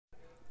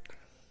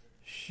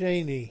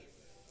Shani.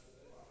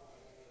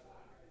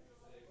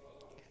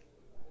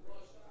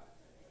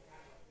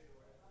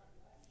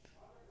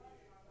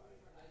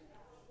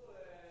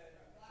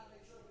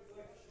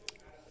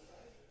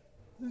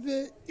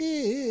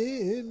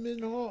 Ve'im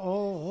min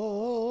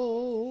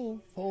ha'ol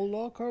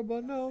Fola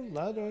karbano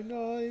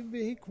ladonai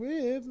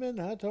v'hikriv min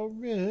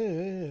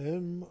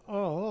hatorim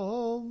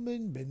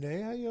min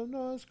b'nei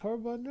hayonos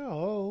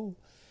karbano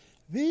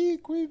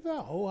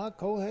v'hikrivahu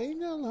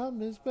hakohen al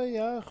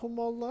hamizbeach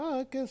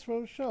u'malak es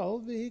roshal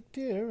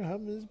v'hiktir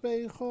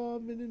hamizbecha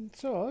min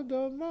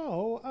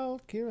tzadamo al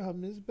kir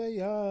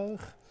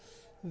hamizbeach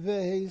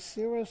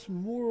Ve'esiras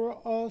mur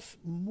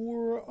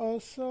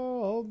asa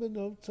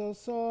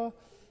benotasa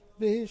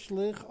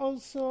V'hishlich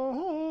asa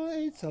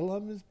ha'etz al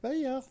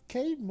hamizbeach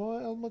kedma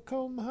el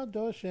makom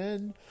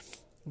hadoshen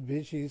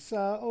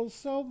V'shisa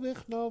asa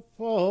v'chnafav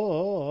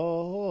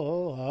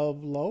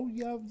lo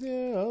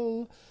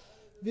yavdil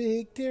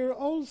V'hiktir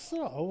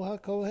asa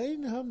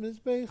hakohen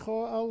hamizbecha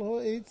al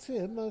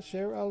ha'etzim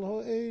asher al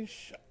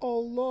ha'esh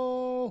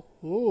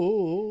Allahu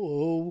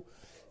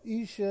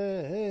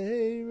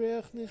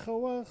Isherech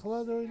nichawach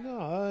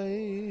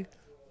ladonai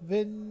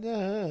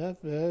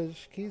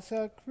v'nefesh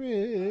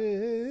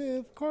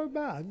kisakriv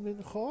korban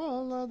mincha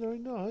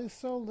ladonai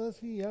solas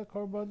hiya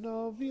korbana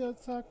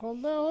v'yatzak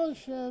oleho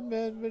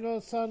shemen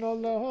v'nosan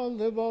oleho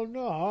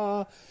libona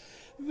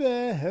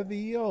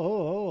v'heviyo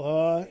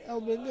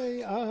el b'nei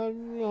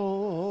Aaron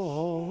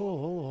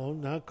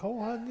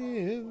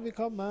hakohanim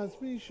v'kamas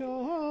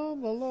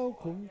misham v'lo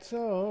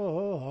kumtzo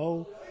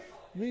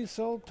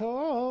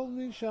Misolto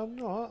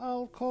mishamno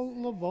al kol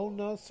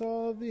labona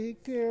so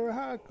v'hiktir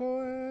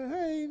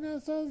hakohen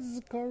as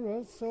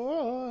azkara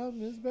so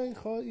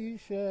mizbecha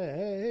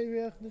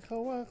isherech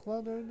nichawach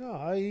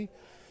ladonai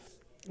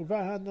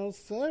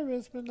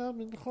v'hanoseres b'na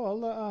mincha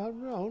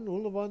la'aharon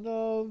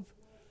u'levanov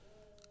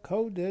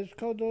kodesh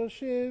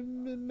kodoshim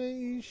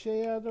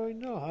me'ishei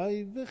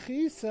Adonai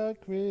v'chisa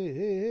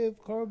kriv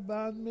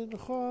korban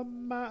mincha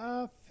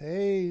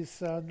ma'afei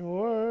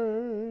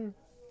sanor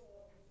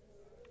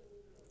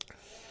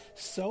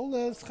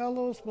Soles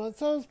chalos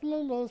matzos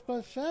blolos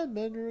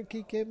bashemen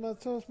rukike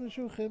matzos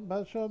meshuchim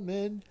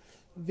bashamen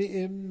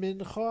v'im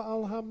mincha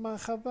al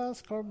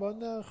hamachavas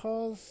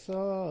korbanecha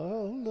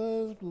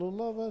soles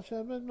blolo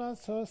bashemen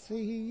matzos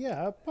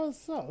hiya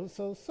pasos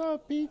osa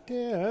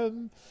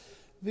pitem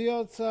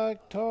v'yotzak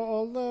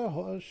ta'oleh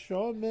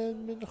hashomen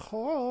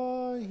mincha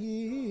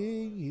hi